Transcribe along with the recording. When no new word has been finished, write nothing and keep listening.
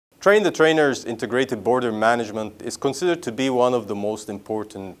Train the Trainers integrated border management is considered to be one of the most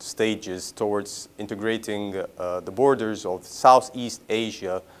important stages towards integrating the borders of Southeast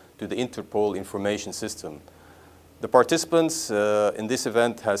Asia to the Interpol information system. The participants in this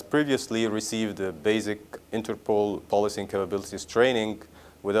event has previously received a basic Interpol policy and capabilities training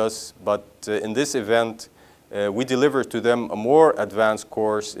with us, but in this event we deliver to them a more advanced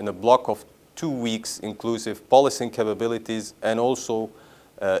course in a block of 2 weeks inclusive policy and capabilities and also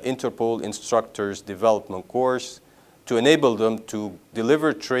Interpol instructors development course to enable them to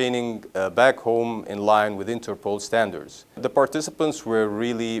deliver training back home in line with Interpol standards. The participants were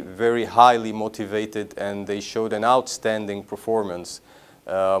really very highly motivated and they showed an outstanding performance.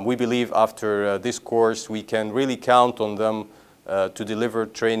 We believe after this course we can really count on them to deliver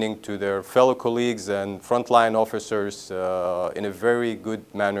training to their fellow colleagues and frontline officers in a very good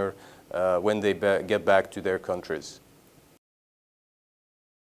manner when they get back to their countries.